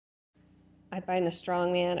I bind the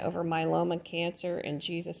strong man over myeloma cancer in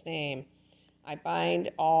Jesus' name. I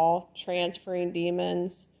bind all transferring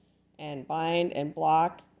demons and bind and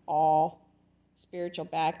block all spiritual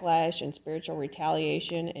backlash and spiritual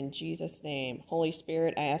retaliation in Jesus' name. Holy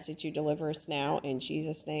Spirit, I ask that you deliver us now in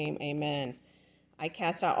Jesus' name. Amen. I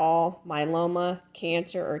cast out all myeloma,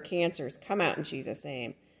 cancer, or cancers. Come out in Jesus'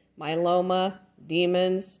 name. Myeloma,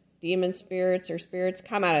 demons, demon spirits or spirits,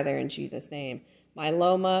 come out of there in Jesus' name.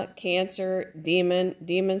 Myeloma, cancer,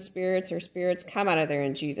 demon spirits or spirits, come out of there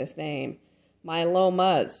in Jesus' name.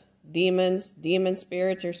 Myelomas, demons, demon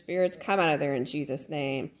spirits or spirits, come out of there in Jesus'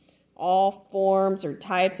 name. All forms or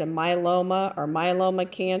types of myeloma or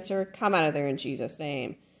myeloma cancer, come out of there in Jesus'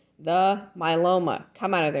 name. The myeloma,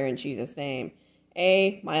 come out of there in Jesus' name.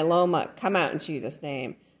 A myeloma, come out in Jesus'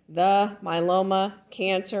 name. The myeloma,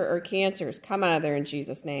 cancer or cancers, come out of there in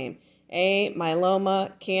Jesus' name. A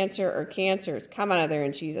myeloma, cancer or cancers, come out of there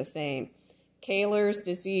in Jesus' name. Kahler's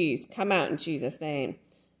disease, come out in Jesus' name.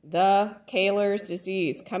 The Kahler's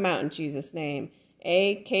disease, come out in Jesus' name.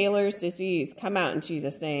 A Kahler's disease, come out in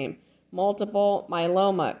Jesus' name. Multiple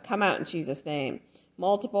myeloma, come out in Jesus' name.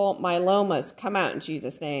 Multiple myelomas, come out in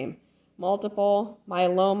Jesus' name. Multiple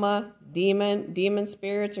myeloma, demon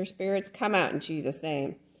spirits or spirits, come out in Jesus'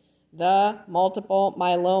 name. The multiple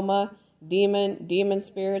myeloma, demon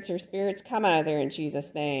spirits or spirits, come out of there in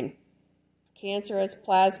Jesus' name. Cancerous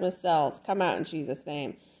plasma cells, come out in Jesus'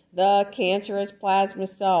 name. The cancerous plasma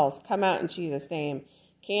cells, come out in Jesus' name.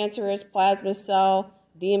 Cancerous plasma cell,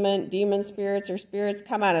 demon spirits or spirits,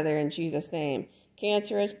 come out of there in Jesus' name.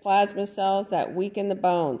 Cancerous plasma cells that weaken the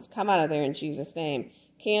bones, come out of there in Jesus' name.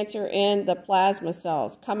 Cancer in the plasma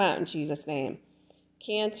cells, come out in Jesus' name.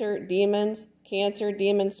 Cancer demons, cancer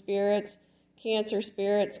demon spirits, cancer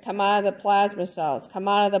spirits, come out of the plasma cells, come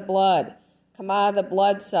out of the blood, come out of the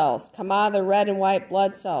blood cells, come out of the red and white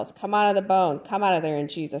blood cells, come out of the bone, come out of there in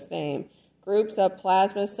Jesus' name. Groups of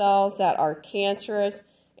plasma cells that are cancerous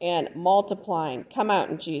and multiplying, come out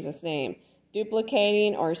in Jesus' name.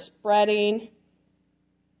 Duplicating or spreading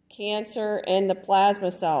cancer in the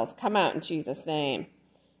plasma cells, come out in Jesus' name.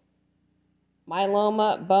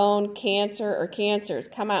 Myeloma, bone, cancer, or cancers,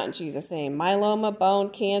 come out in Jesus' name. Myeloma, bone,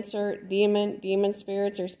 cancer, demon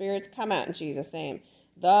spirits or spirits, come out in Jesus' name.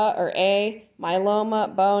 The or a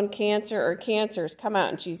myeloma, bone, cancer, or cancers, come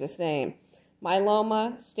out in Jesus' name.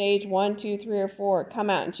 Myeloma, stage 1, 2, 3, or 4, come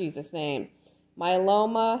out in Jesus' name.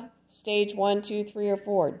 Myeloma, stage 1, 2, 3, or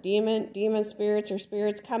 4, demon spirits or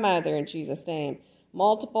spirits, come out of there in Jesus' name.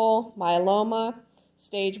 Multiple myeloma,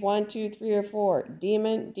 stage 1, 2, 3, or 4,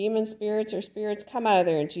 demon spirits or spirits, come out of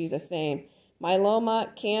there in Jesus' name.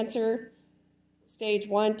 Myeloma, cancer, stage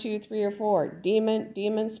 1, 2, 3, or 4,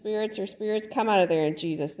 demon spirits or spirits, come out of there in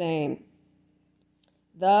Jesus' name.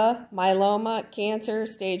 The myeloma, cancer,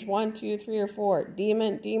 stage 1, 2, 3, or 4,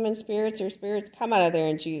 demon spirits or spirits, come out of there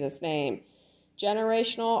in Jesus' name.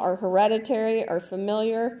 Generational or hereditary or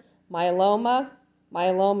familiar myeloma,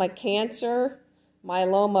 myeloma cancer,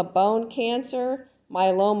 myeloma bone cancer,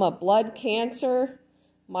 myeloma blood cancer,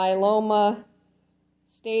 myeloma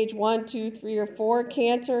stage 1, 2, 3, or 4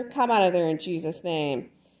 cancer, come out of there in Jesus' name.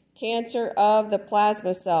 Cancer of the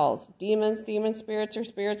plasma cells, demon spirits or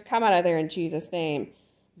spirits, come out of there in Jesus' name.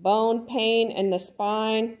 Bone pain in the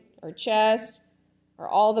spine or chest or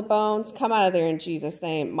all the bones, come out of there in Jesus'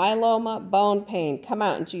 name. Myeloma, bone pain, come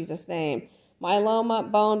out in Jesus' name.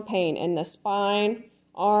 Myeloma, bone pain in the spine,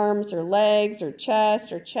 arms or legs or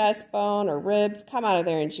chest bone or ribs, come out of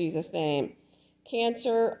there in Jesus' name.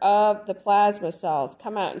 Cancer of the plasma cells,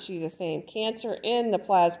 come out in Jesus' name. Cancer in the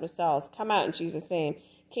plasma cells, come out in Jesus' name.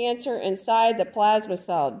 Cancer inside the plasma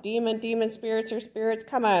cell, demon spirits or spirits,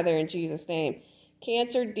 come out of there in Jesus' name.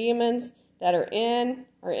 Cancer demons that are in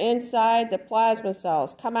or inside the plasma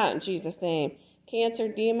cells, come out in Jesus' name. Cancer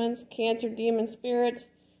demons, cancer demon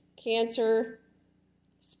spirits, cancer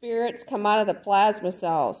spirits, come out of the plasma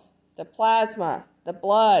cells. The plasma, the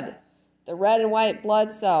blood, the red and white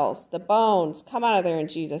blood cells, the bones, come out of there in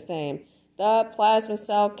Jesus' name. The plasma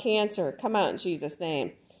cell cancer, come out in Jesus'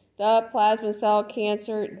 name. The plasma cell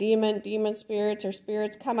cancer, demon spirits or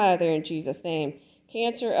spirits, come out of there in Jesus' name.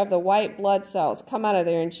 Cancer of the white blood cells, come out of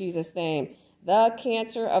there in Jesus' name. The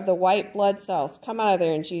cancer of the white blood cells, come out of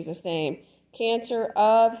there in Jesus' name. Cancer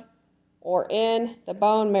of or in the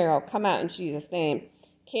bone marrow, come out in Jesus' name.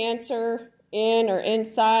 Cancer in or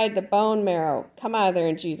inside the bone marrow, come out of there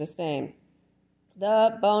in Jesus' name.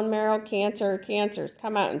 The bone marrow cancer or cancers,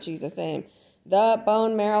 come out in Jesus' name. The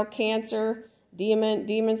bone marrow cancer,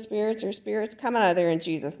 demon spirits or spirits, come out of there in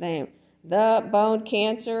Jesus' name. The bone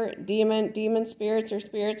cancer, demon spirits or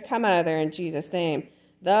spirits, come out of there in Jesus' name.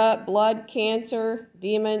 The blood cancer,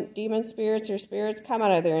 demon spirits or spirits, come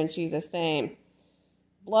out of there in Jesus' name.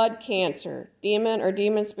 Blood cancer,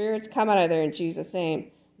 demon spirits, come out of there in Jesus'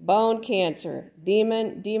 name. Bone cancer,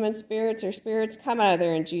 demon spirits or spirits, come out of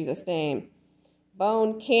there in Jesus' name.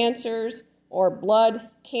 Bone cancers or blood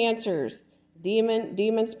cancers,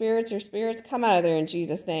 demon spirits or spirits, come out of there in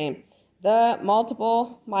Jesus' name. The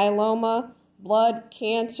multiple myeloma, blood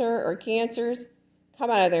cancer or cancers,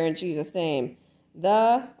 come out of there in Jesus' name.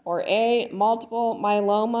 The or a multiple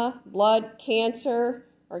myeloma, blood cancer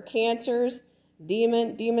or cancers,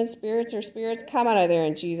 demon spirits or spirits, come out of there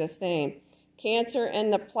in Jesus' name. Cancer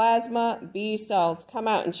in the plasma B cells, come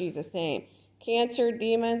out in Jesus' name. Cancer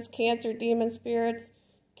demon spirits,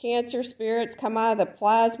 cancer spirits, come out of the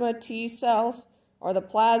plasma T cells or the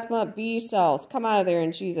plasma B cells, come out of there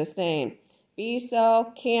in Jesus' name. B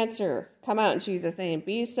cell cancer, come out in Jesus' name.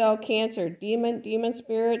 B cell cancer, demon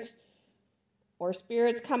spirits or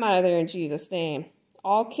spirits, come out of there in Jesus' name.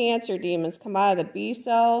 All cancer demons come out of the B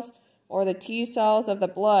cells or the T cells of the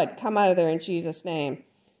blood, come out of there in Jesus' name.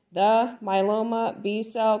 The myeloma, B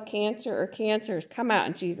cell cancer or cancers, come out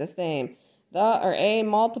in Jesus' name. The or a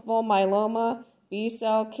multiple myeloma, B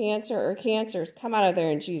cell cancer or cancers, come out of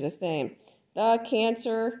there in Jesus' name. The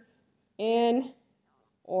cancer in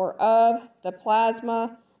or of the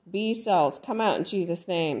plasma B cells, come out in Jesus'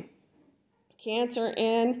 name. Cancer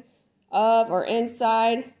in, of, or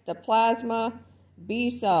inside the plasma B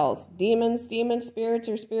cells, demon spirits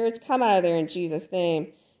or spirits, come out of there in Jesus'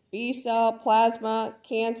 name. B cell plasma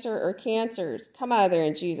cancer or cancers, come out of there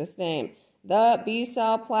in Jesus' name. The B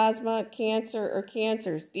cell plasma cancer or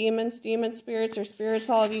cancers, demon spirits or spirits,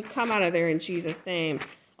 all of you, come out of there in Jesus' name.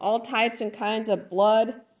 All types and kinds of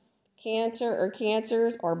blood cancer or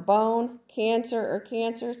cancers or bone cancer or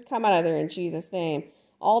cancers, come out of there in Jesus' name.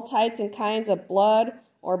 All types and kinds of blood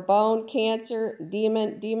or bone cancer,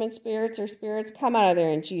 demon spirits or spirits, come out of there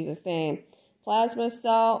in Jesus' name. Plasma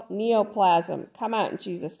cell neoplasm, come out in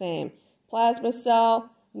Jesus' name. Plasma cell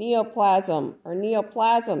neoplasm or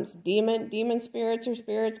neoplasms, demon spirits or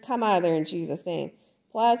spirits, come out of there in Jesus' name.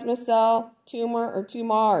 Plasma cell tumor or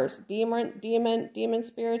tumors, demon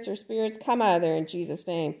spirits or spirits, come out of there in Jesus'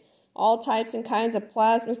 name. All types and kinds of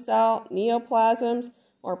plasma cell neoplasms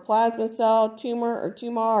or plasma cell tumor or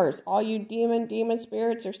tumors, all you demon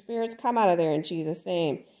spirits or spirits, come out of there in Jesus'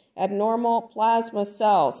 name. Abnormal plasma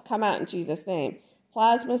cells, come out in Jesus' name.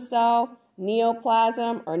 Plasma cell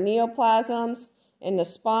neoplasm or neoplasms in the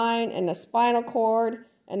spine and the spinal cord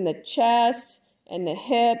and the chest and the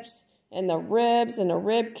hips and the ribs and the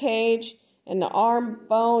rib cage and the arm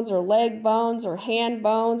bones or leg bones or hand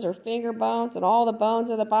bones or finger bones and all the bones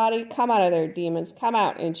of the body, come out of there, demons, come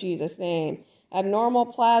out in Jesus' name. Abnormal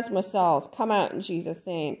plasma cells, come out in Jesus'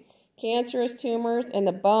 name. Cancerous tumors in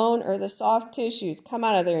the bone or the soft tissues, come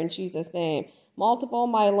out of there in Jesus' name. Multiple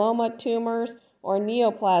myeloma tumors or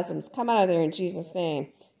neoplasms, come out of there in Jesus' name.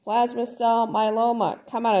 Plasma cell myeloma,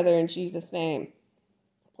 come out of there in Jesus' name.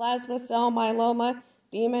 Plasma cell myeloma,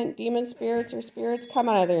 demon spirits or spirits, come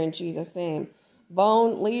out of there in Jesus' name.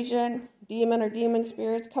 Bone lesion, demon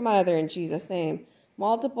spirits, come out of there in Jesus' name.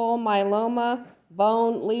 Multiple myeloma,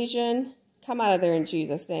 bone lesion, come out of there in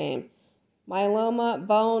Jesus' name. Myeloma,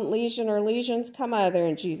 bone lesion or lesions, come out of there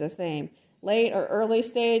in Jesus' name. Late or early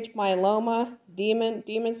stage myeloma,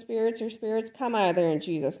 demon spirits or spirits, come out of there in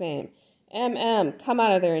Jesus' name. Come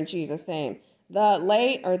out of there in Jesus' name. The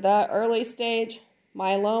late or the early stage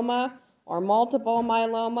myeloma or multiple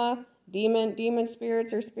myeloma, demon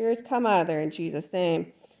spirits or spirits, come out of there in Jesus'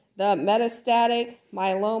 name. The metastatic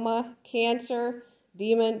myeloma, cancer,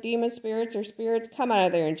 demon spirits or spirits, come out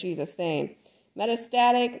of there in Jesus' name.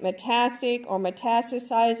 Metastatic, metastic, or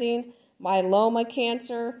metastasizing myeloma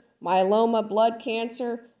cancer, myeloma blood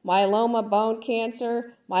cancer, myeloma bone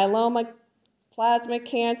cancer, myeloma plasma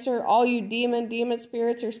cancer, all you demon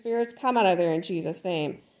spirits or spirits, come out of there in Jesus'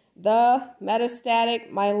 name. The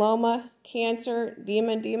metastatic myeloma cancer,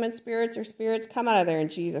 demon spirits or spirits, come out of there in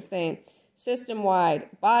Jesus' name.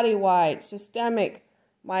 System-wide, body-wide, systemic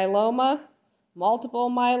myeloma, multiple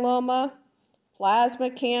myeloma, plasma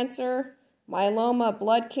cancer, myeloma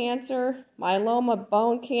blood cancer, myeloma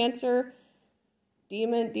bone cancer,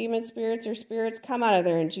 demon spirits or spirits, come out of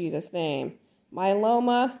there in Jesus' name.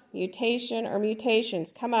 Myeloma mutation or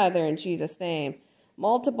mutations, come out of there in Jesus' name.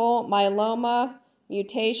 Multiple myeloma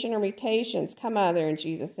mutation or mutations, come out of there in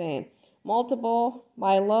Jesus' name. Multiple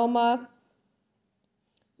myeloma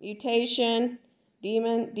mutation,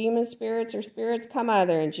 demon spirits or spirits, come out of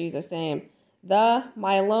there in Jesus' name. The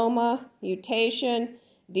myeloma mutation,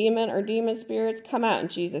 demon spirits, come out in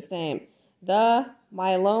Jesus' name. The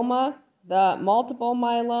myeloma, the multiple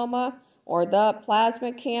myeloma, or the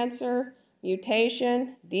plasma cancer,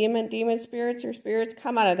 mutation, demon spirits or spirits,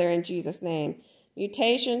 come out of there in Jesus' name.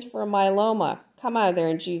 Mutations for myeloma, come out of there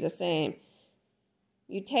in Jesus' name.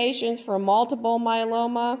 Mutations for multiple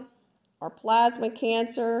myeloma, or plasma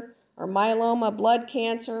cancer, or myeloma blood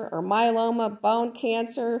cancer, or myeloma bone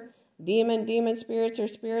cancer, demon spirits or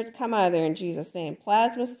spirits, come out of there in Jesus' name.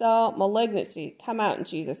 Plasma cell malignancy, come out in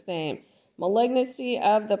Jesus' name. Malignancy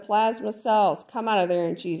of the plasma cells, come out of there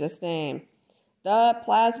in Jesus' name. The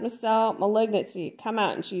plasma cell malignancy, come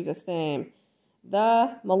out in Jesus' name.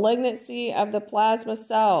 The malignancy of the plasma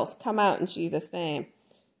cells, come out in Jesus' name.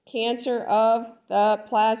 Cancer of the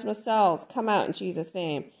plasma cells, come out in Jesus'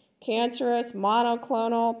 name. Cancerous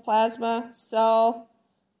monoclonal plasma cell,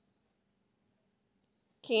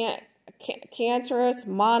 cancerous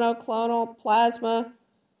monoclonal plasma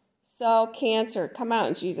cell cancer, come out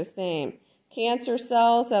in Jesus' name. Cancer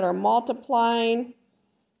cells that are multiplying,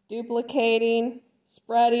 duplicating,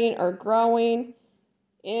 spreading, or growing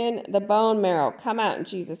in the bone marrow, come out in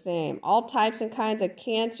Jesus' name. All types and kinds of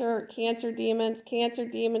cancer demons, cancer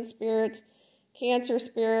demon spirits, cancer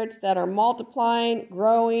spirits that are multiplying,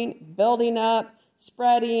 growing, building up,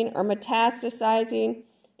 spreading, or metastasizing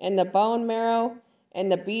in the bone marrow,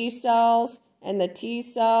 and the B cells, and the T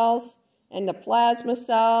cells, and the plasma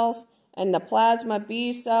cells, and the plasma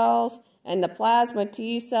B cells, and the plasma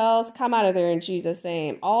T cells, come out of there in Jesus'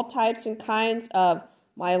 name. All types and kinds of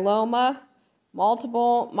myeloma,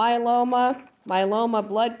 multiple myeloma, myeloma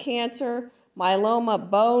blood cancer, myeloma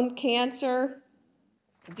bone cancer,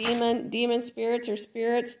 demon spirits or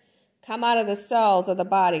spirits, come out of the cells of the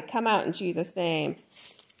body, come out in Jesus' name.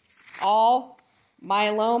 All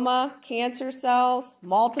myeloma cancer cells,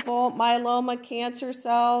 multiple myeloma cancer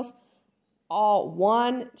cells, all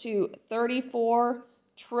 1 to 34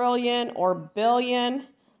 trillion or billion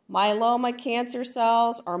myeloma cancer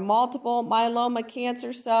cells or multiple myeloma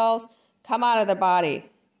cancer cells, come out of the body.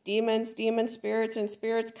 Demon spirits and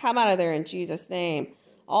spirits, come out of there in Jesus' name.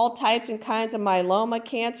 All types and kinds of myeloma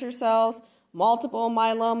cancer cells, multiple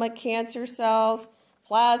myeloma cancer cells,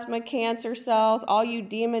 plasma cancer cells, all you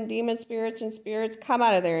demon spirits and spirits, come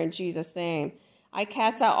out of there in Jesus' name. I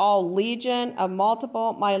cast out all legion of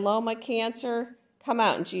multiple myeloma cancer, come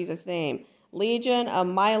out in Jesus' name. Legion of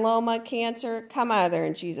myeloma cancer, come out of there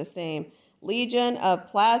in Jesus' name. Legion of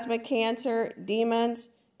plasma cancer demons,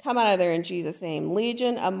 come out of there in Jesus' name.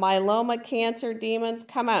 Legion of myeloma cancer demons,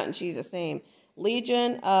 come out in Jesus' name.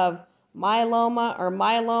 Legion of myeloma or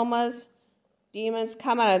myelomas demons,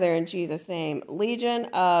 come out of there in Jesus' name. Legion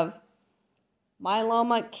of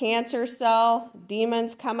myeloma cancer cell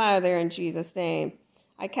demons, come out of there in Jesus' name.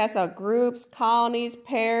 I cast out groups, colonies,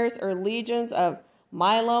 pairs, or legions of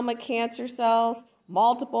myeloma cancer cells,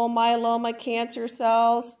 multiple myeloma cancer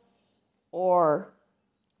cells, or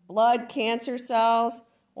blood cancer cells,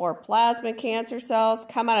 or plasma cancer cells,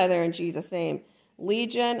 come out of there in Jesus' name.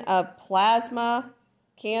 Legion of plasma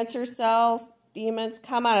cancer cells, demons,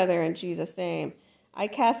 come out of there in Jesus' name. I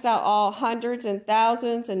cast out all hundreds and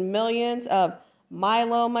thousands and millions of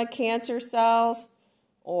myeloma cancer cells,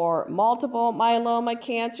 or multiple myeloma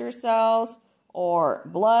cancer cells, or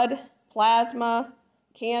blood plasma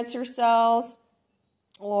cancer cells,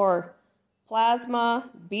 or plasma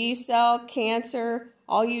B cell cancer.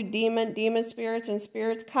 All you demon spirits and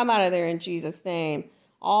spirits, come out of there in Jesus' name.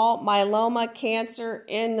 All myeloma cancer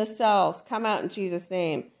in the cells, come out in Jesus'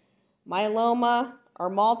 name. Myeloma or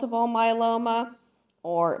multiple myeloma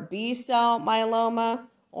or B cell myeloma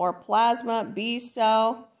or plasma B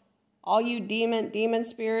cell, all you demon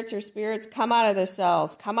spirits or spirits, come out of the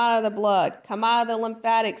cells, come out of the blood, come out of the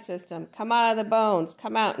lymphatic system, come out of the bones,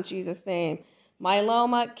 come out in Jesus' name.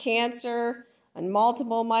 Myeloma cancer and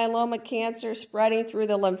multiple myeloma cancer spreading through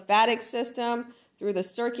the lymphatic system, through the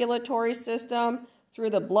circulatory system, through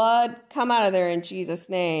the blood, come out of there in Jesus'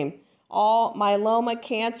 name. All myeloma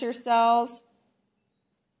cancer cells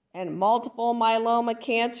and multiple myeloma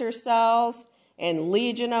cancer cells and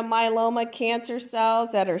legion of myeloma cancer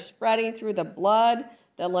cells that are spreading through the blood,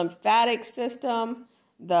 the lymphatic system,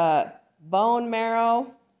 the bone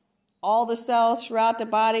marrow, all the cells throughout the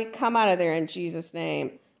body, come out of there in Jesus'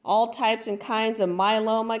 name. All types and kinds of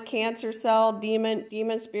myeloma cancer cell,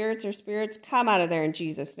 demon spirits or spirits, come out of there in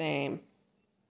Jesus' name.